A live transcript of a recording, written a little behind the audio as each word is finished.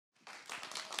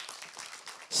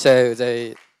So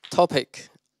the topic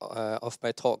of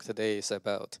my talk today is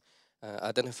about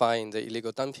identifying the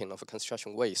illegal dumping of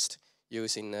construction waste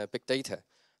using big data.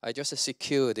 I just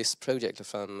secured this project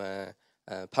from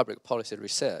public policy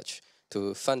research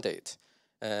to fund it.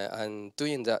 And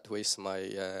doing that with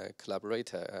my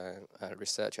collaborator,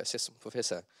 research assistant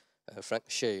professor, Frank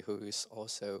Shea, who is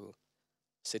also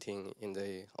sitting in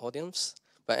the audience.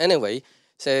 But anyway,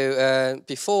 so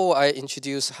before I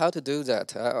introduce how to do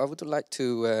that, I would like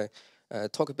to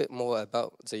talk a bit more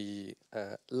about the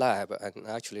lab and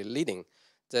actually leading.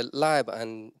 The lab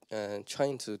I'm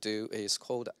trying to do is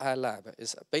called iLab.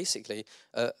 It's basically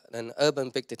an urban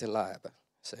big data lab.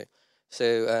 So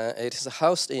it is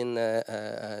housed in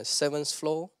 7th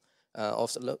floor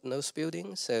of the NOS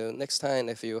building. So next time,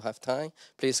 if you have time,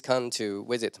 please come to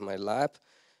visit my lab.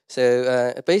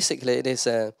 So basically, it is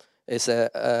a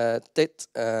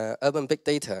urban big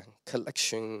data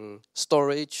collection,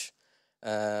 storage,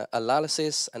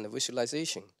 analysis, and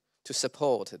visualization to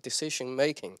support decision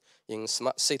making in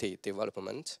smart city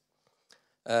development.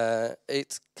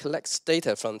 It collects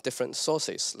data from different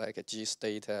sources like a GIS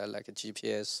data, like a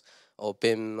GPS or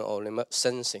BIM or remote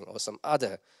sensing or some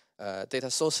other data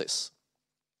sources.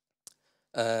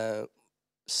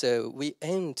 So we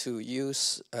aim to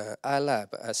use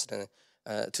iLab as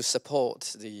to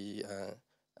support the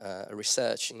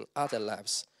research in other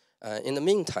labs. In the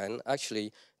meantime,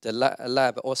 actually, the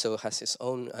lab also has its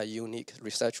own unique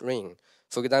research ring.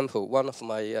 For example, one of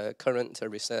my current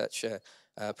research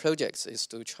projects is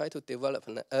to try to develop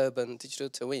an urban digital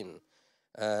twin.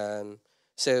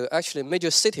 So actually, major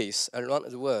cities around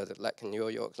the world, like New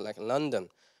York, like London,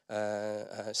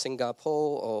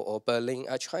 Singapore or Berlin,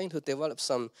 are trying to develop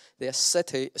their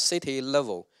city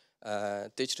level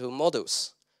digital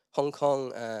models. Hong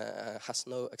Kong has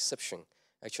no exception.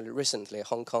 Actually, recently,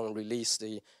 Hong Kong released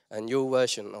a new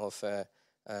version of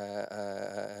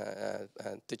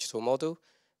digital model.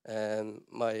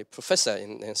 My professor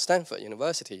in Stanford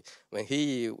University, when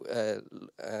he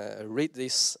read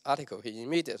this article, he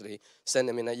immediately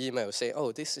sent me an email saying,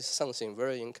 "Oh, this is something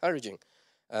very encouraging."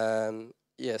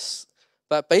 Yes,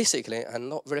 but basically, I'm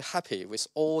not very happy with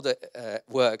all the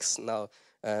works now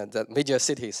that major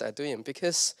cities are doing,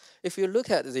 because if you look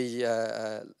at the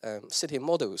city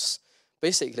models,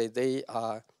 basically they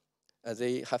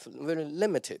have very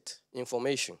limited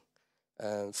information.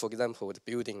 For example, the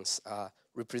buildings are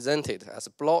represented as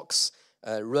blocks,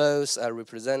 roads are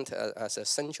represented as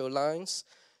central lines.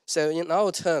 So in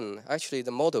our turn, actually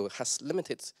the model has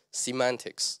limited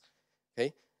semantics.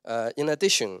 Okay. In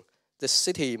addition, the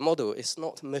city model is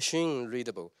not machine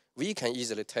readable. We can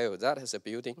easily tell that is a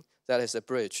building, that is a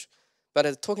bridge.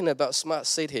 But talking about smart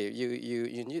city,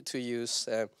 you need to use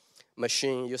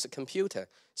machine, use a computer.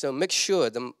 So make sure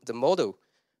the model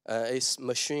is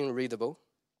machine readable.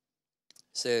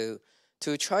 So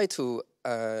to try to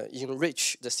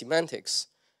enrich the semantics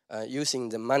using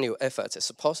the manual efforts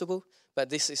is possible, but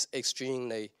this is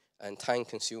extremely time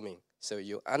consuming. So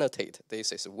you annotate,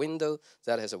 this is a window,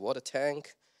 that is a water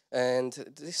tank, and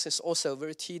this is also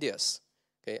very tedious.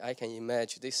 Okay, I can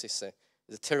imagine this is a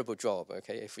terrible job.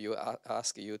 Okay, if you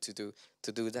ask you to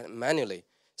do that manually.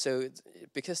 So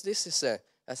because this is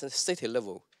at a city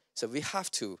level, so we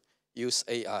have to use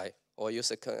AI or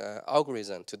use an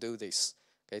algorithm to do this.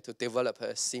 Okay, to develop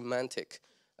a semantic,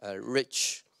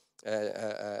 rich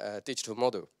digital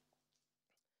model.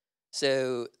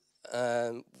 So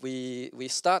we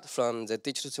start from the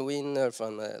digital twin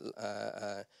from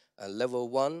level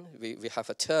 1. We have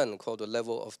a term called the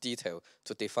level of detail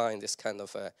to define this kind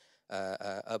of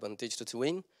urban digital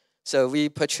twin. So we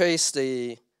purchase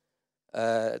the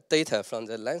data from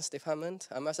the lens department.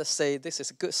 I must say this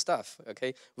is good stuff.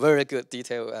 Okay, very good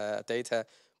detail data,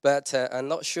 but I'm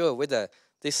not sure whether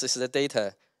this is the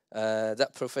data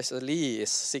that Professor Lee is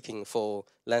seeking for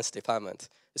lens department.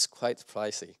 It's quite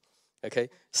pricey. Okay,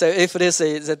 so if it is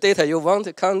the data you want,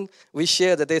 we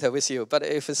share the data with you. But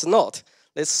if it's not,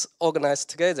 let's organize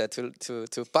together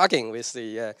to bargain with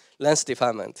the lens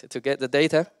department to get the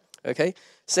data. Okay,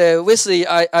 so with the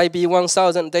IB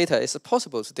 1000 data, it's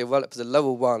possible to develop the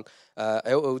level 1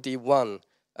 LOD1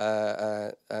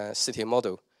 city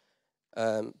model.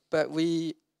 But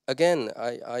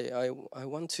I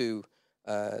want to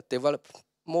develop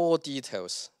more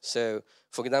details. So,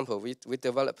 for example, we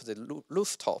developed the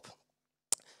rooftop.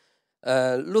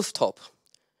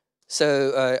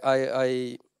 So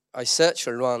I searched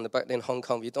around. Back in Hong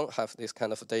Kong, we don't have this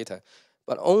kind of data,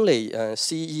 but only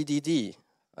CEDD.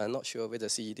 I'm not sure whether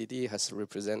CEDD has a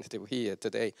representative here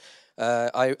today.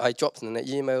 I dropped an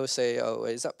email say, "Oh,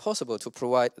 is that possible to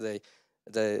provide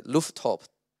the rooftop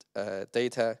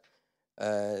data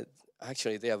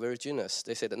actually, they are very generous.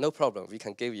 They said, no problem, we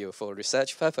can give you for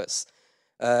research purpose.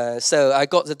 So I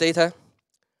got the data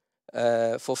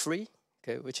for free,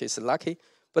 okay, which is lucky.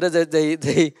 But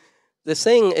the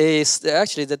thing is, that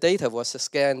actually the data was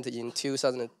scanned in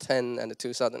 2010 and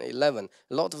 2011.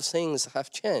 A lot of things have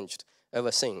changed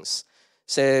ever since.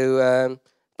 So,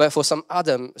 but for some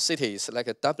other cities,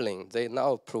 like Dublin, they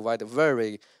now provide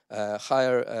very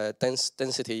higher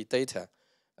density data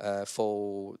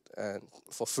for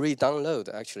free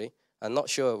download. Actually, I'm not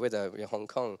sure whether in Hong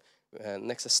Kong,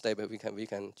 next step we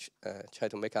can try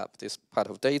to make up this part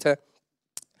of data.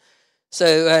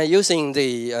 So using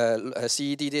the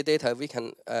CEDD data,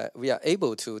 we are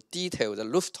able to detail the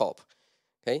rooftop.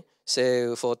 Okay,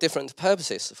 so for different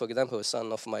purposes, for example,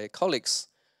 some of my colleagues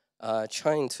are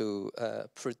trying to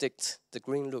predict the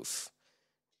green roof,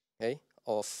 okay,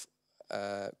 of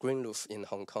green roof in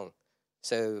Hong Kong.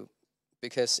 So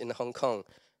because in Hong Kong,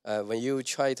 when you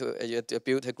try to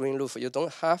build a green roof, you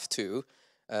don't have to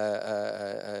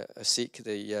seek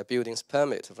the building's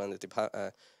permit from the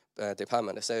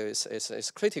department. So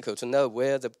it's critical to know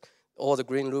where all the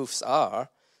green roofs are.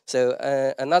 So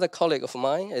another colleague of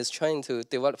mine is trying to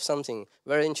develop something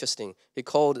very interesting. He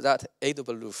called that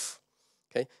edible roof.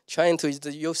 Okay, trying to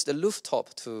use the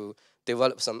rooftop to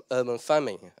develop some urban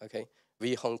farming. Okay,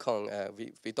 we Hong Kong,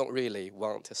 we don't really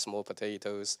want small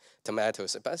potatoes,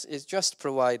 tomatoes, but it's just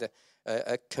provide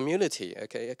a community.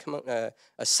 Okay,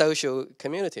 a social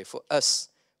community for us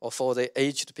or for the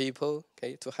aged people.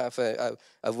 Okay, to have a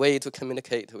way to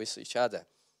communicate with each other.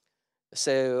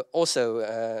 So also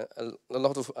a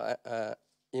lot of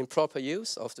improper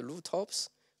use of the rooftops.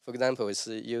 For example, is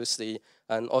use the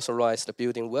unauthorized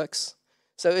building works.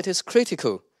 So it is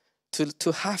critical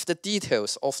to have the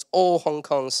details of all Hong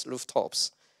Kong's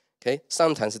rooftops. Okay,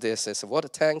 sometimes there's a water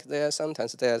tank there,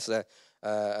 sometimes there's a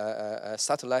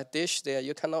satellite dish there.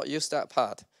 You cannot use that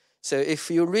part. So if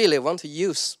you really want to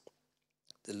use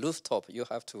the rooftop, you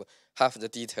have to have the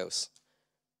details.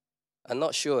 I'm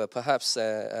not sure, perhaps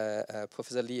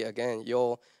Professor Lee, again,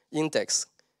 your index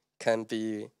can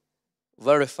be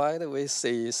verified with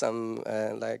some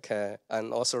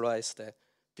unauthorized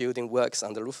building works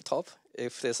on the rooftop.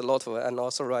 If there's a lot of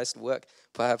unauthorized work,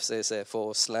 perhaps it's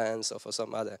for slants or for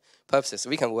some other purposes.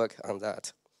 We can work on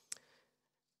that.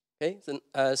 Okay, then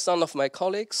some of my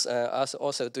colleagues are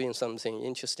also doing something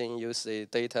interesting, use the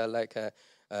data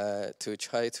to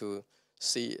try to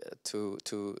see to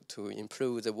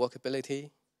improve the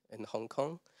walkability in Hong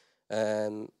Kong.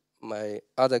 My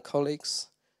other colleagues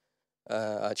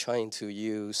are trying to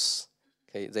use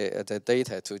the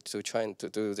data to try to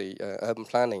do the urban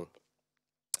planning.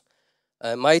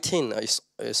 My team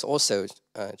is also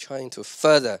trying to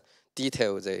further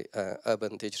detail the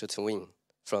urban digital twin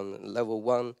from level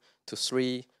 1 to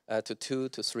 3 to 2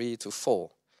 to 3 to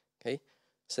 4. Okay,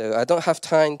 so I don't have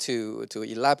time to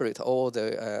elaborate all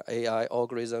the AI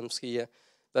algorithms here,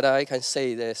 but I can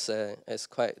say this is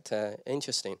quite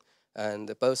interesting.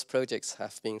 And both projects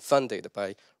have been funded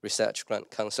by Research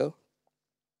Grant Council.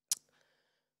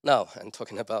 Now I'm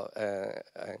talking about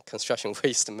construction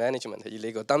waste management,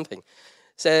 illegal dumping.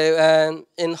 So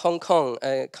in Hong Kong,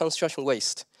 construction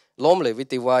waste, normally we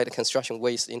divide construction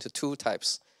waste into two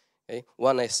types. Okay?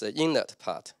 One is the inert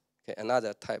part. Okay?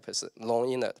 Another type is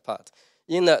non-inert part.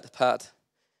 Inert part,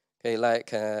 okay, like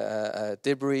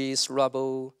debris,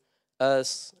 rubble,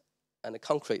 earth, and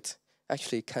concrete,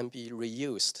 actually can be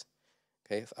reused,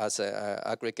 okay, as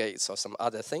aggregates or some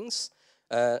other things.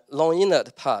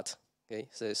 Non-inert part, okay,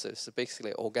 so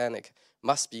basically organic,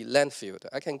 must be landfilled.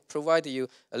 I can provide you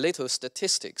a little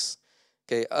statistics.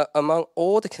 Okay, among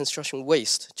all the construction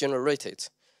waste generated,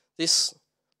 this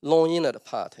non-inert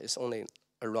part is only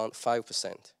around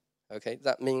 5%. Okay,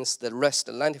 that means the rest,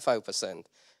 95%,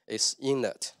 is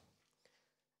inert.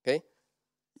 Okay,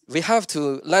 we have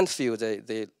to landfill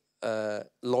the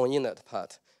non-inert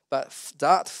part, but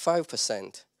that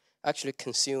 5% actually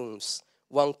consumes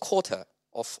 1/4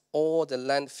 of all the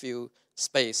landfill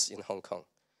space in Hong Kong.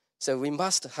 So we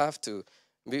must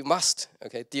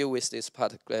deal with this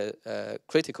part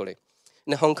critically.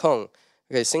 In Hong Kong,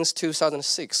 okay, since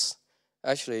 2006,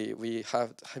 actually we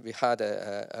had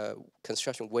a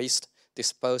construction waste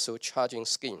disposal charging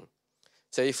scheme.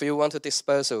 So if you want to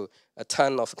dispose a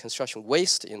ton of construction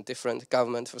waste in different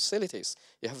government facilities,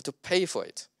 you have to pay for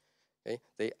it. Okay?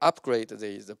 They upgrade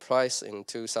the price in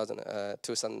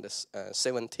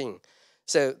 2017.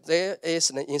 So there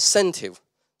is an incentive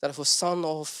that for some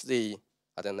of the,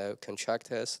 I don't know,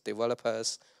 contractors,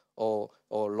 developers, or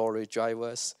lorry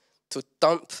drivers to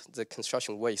dump the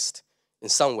construction waste in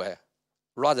somewhere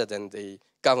rather than the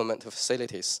government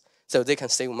facilities, so they can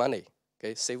save money,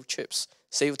 okay, save trips,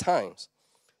 save times.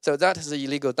 So that is the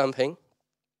illegal dumping.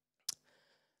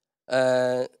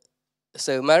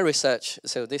 So my research,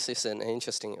 so this is an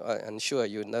interesting, I'm sure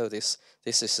you know this.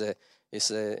 This is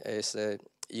a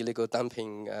illegal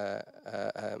dumping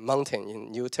mountain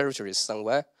in New Territories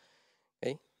somewhere.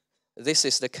 Okay, this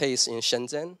is the case in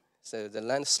Shenzhen. So the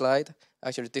landslide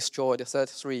actually destroyed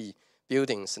 33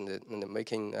 buildings and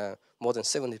making more than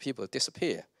 70 people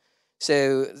disappear.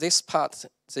 So this part,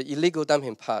 the illegal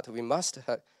dumping part, we must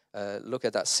look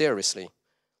at that seriously.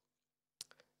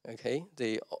 Okay,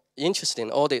 the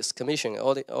interesting audits commission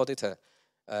auditor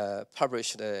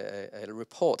published a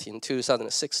report in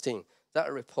 2016.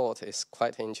 That report is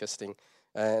quite interesting,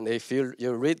 and if you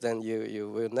read them, you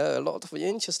will know a lot of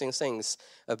interesting things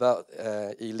about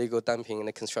illegal dumping and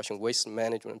the construction waste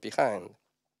management behind.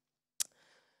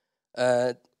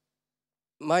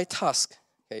 My task,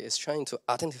 okay, is trying to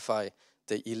identify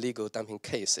the illegal dumping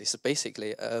case. It's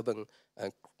basically urban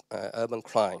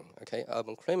crime, okay,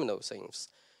 urban criminal things.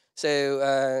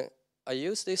 So I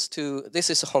use this this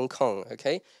is Hong Kong,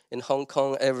 okay? In Hong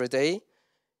Kong every day,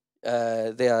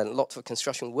 there are lots of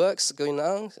construction works going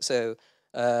on. So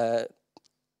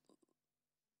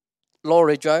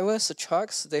lorry drivers, the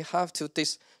trucks, they have to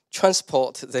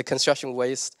transport the construction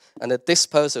waste and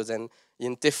dispose of them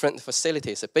in different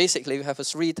facilities. So basically, we have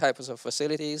 3 types of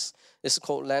facilities. It's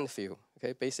called landfill,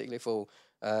 okay? Basically for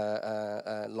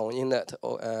long inert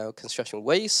construction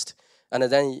waste. And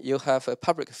then you have a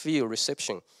public field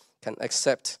reception, can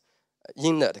accept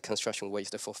inert construction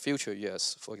waste for future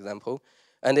years, for example.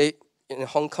 And in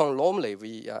Hong Kong, normally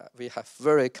we have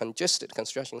very congested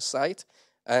construction site,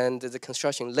 and the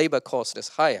construction labor cost is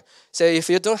higher. So if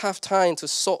you don't have time to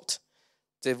sort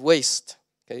the waste,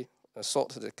 okay, sort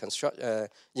the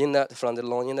inert from the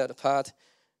long inert part,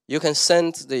 you can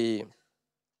send the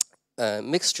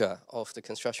mixture of the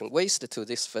construction waste to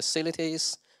these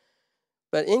facilities.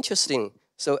 But interesting,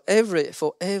 so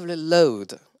for every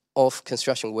load of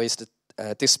construction waste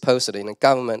disposed in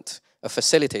government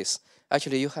facilities,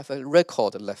 actually you have a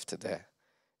record left there.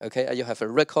 Okay, you have a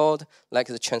record like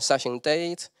the transaction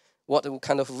date, what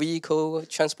kind of vehicle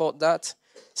transport that.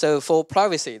 So for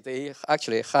privacy, they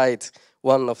actually hide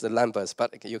one of the numbers,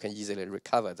 but you can easily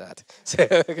recover that. So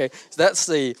okay, so that's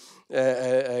the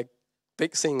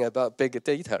big thing about big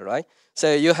data, right?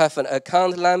 So you have an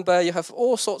account number, you have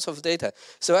all sorts of data.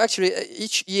 So actually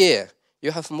each year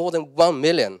you have more than 1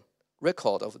 million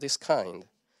record of this kind.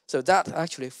 So that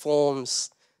actually forms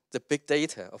the big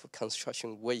data of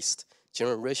construction waste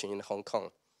generation in Hong Kong.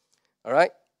 All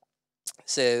right.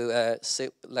 So,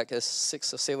 like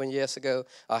 6 or 7 years ago,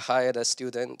 I hired a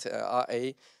student RA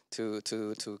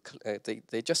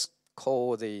they just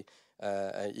call the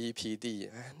EPD.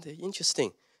 And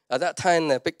interesting. At that time,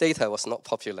 big data was not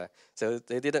popular, so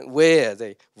they didn't wear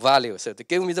the value. So they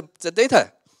gave me the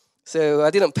data. So I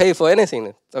didn't pay for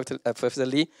anything, Professor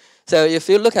Lee. So if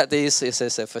you look at this, it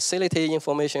says facility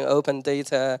information, open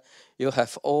data. You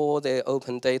have all the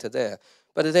open data there.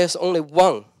 But there's only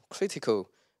one critical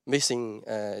missing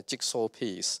jigsaw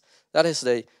piece. That is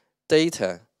the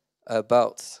data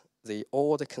about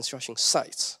all the construction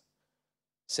sites.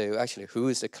 So actually, who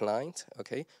is the client?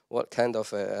 Okay, what kind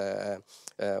of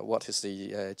what is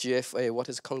the GFA? What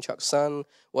is the contract sum?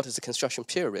 What is the construction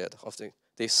period of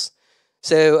this?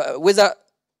 So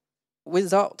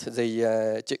without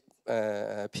the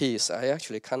piece, I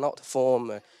actually cannot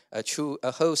form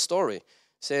a whole story.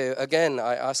 So again,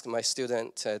 I asked my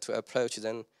student to approach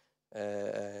them,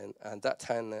 and that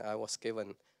time I was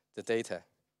given the data.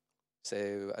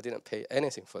 So I didn't pay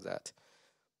anything for that.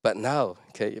 But now,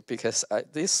 okay, because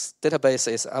this database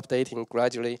is updating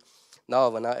gradually, now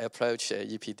when I approach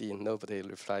EPD, nobody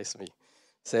replies me.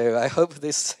 So I hope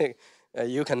this,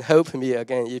 you can help me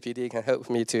again, EPD can help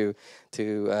me to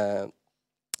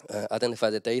identify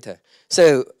the data.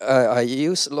 So I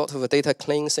use a lot of data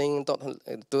cleansing,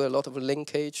 do a lot of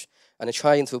linkage, and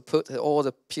trying to put all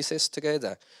the pieces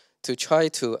together to try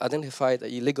to identify the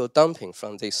illegal dumping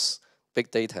from this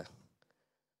big data.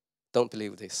 Don't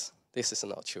believe this. This is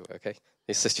not true, okay?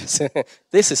 This is just,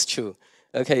 this is true.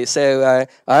 Okay, so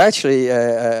I actually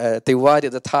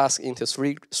divided the task into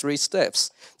three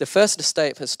steps. The first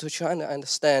step is to try to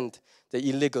understand the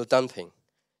illegal dumping,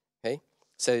 okay?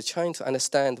 So trying to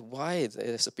understand why there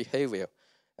is a behavior,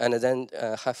 and then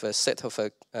have a set of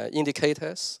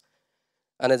indicators.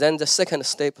 And then the second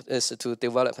step is to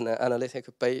develop an analytic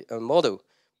model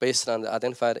based on the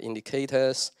identified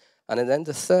indicators. And then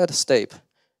the third step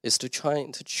is to try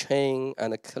to train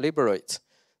and calibrate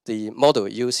the model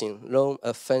using known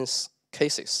offense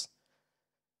cases.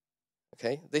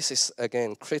 Okay, this is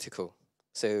again critical.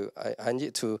 So I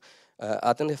need to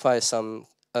identify some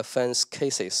offense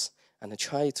cases and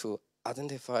try to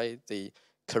identify the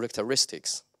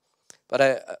characteristics.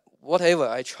 But whatever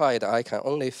I tried, I can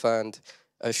only find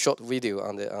a short video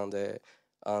on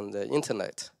the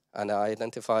internet, and I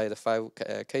identify the 5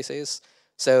 cases,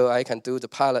 so I can do the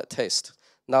pilot test.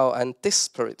 Now I'm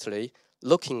desperately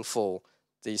looking for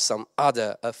some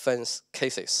other offense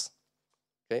cases.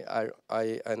 Okay,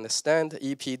 I understand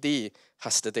EPD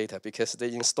has the data because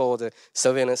they installed a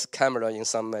surveillance camera in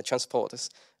some transporters,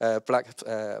 black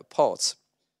ports.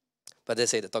 But they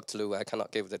said, Dr. Lu, I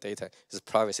cannot give the data. It's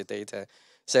privacy data.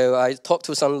 So I talked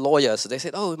to some lawyers. They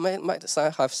said, oh, might I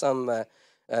have some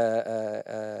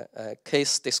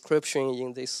case description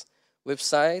in this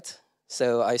website?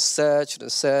 So I searched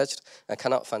and searched and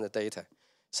cannot find the data.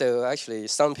 So actually,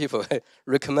 some people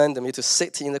recommend me to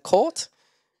sit in the court.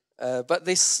 But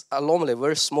these are normally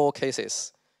very small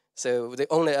cases. So they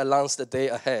only announce the day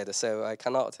ahead. So I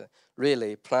cannot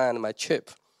really plan my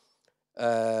trip.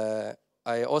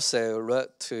 I also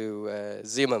wrote to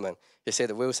Zimmerman. He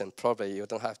said, Wilson, probably you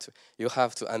don't have to. You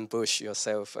have to ambush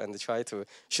yourself and try to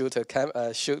shoot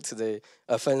the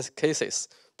offense cases.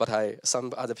 But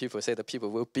some other people say that people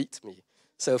will beat me.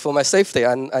 So for my safety,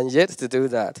 I'm yet to do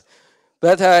that.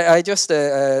 But I just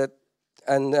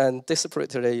and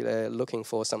desperately looking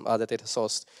for some other data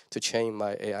source to train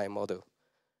my AI model.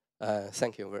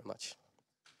 Thank you very much.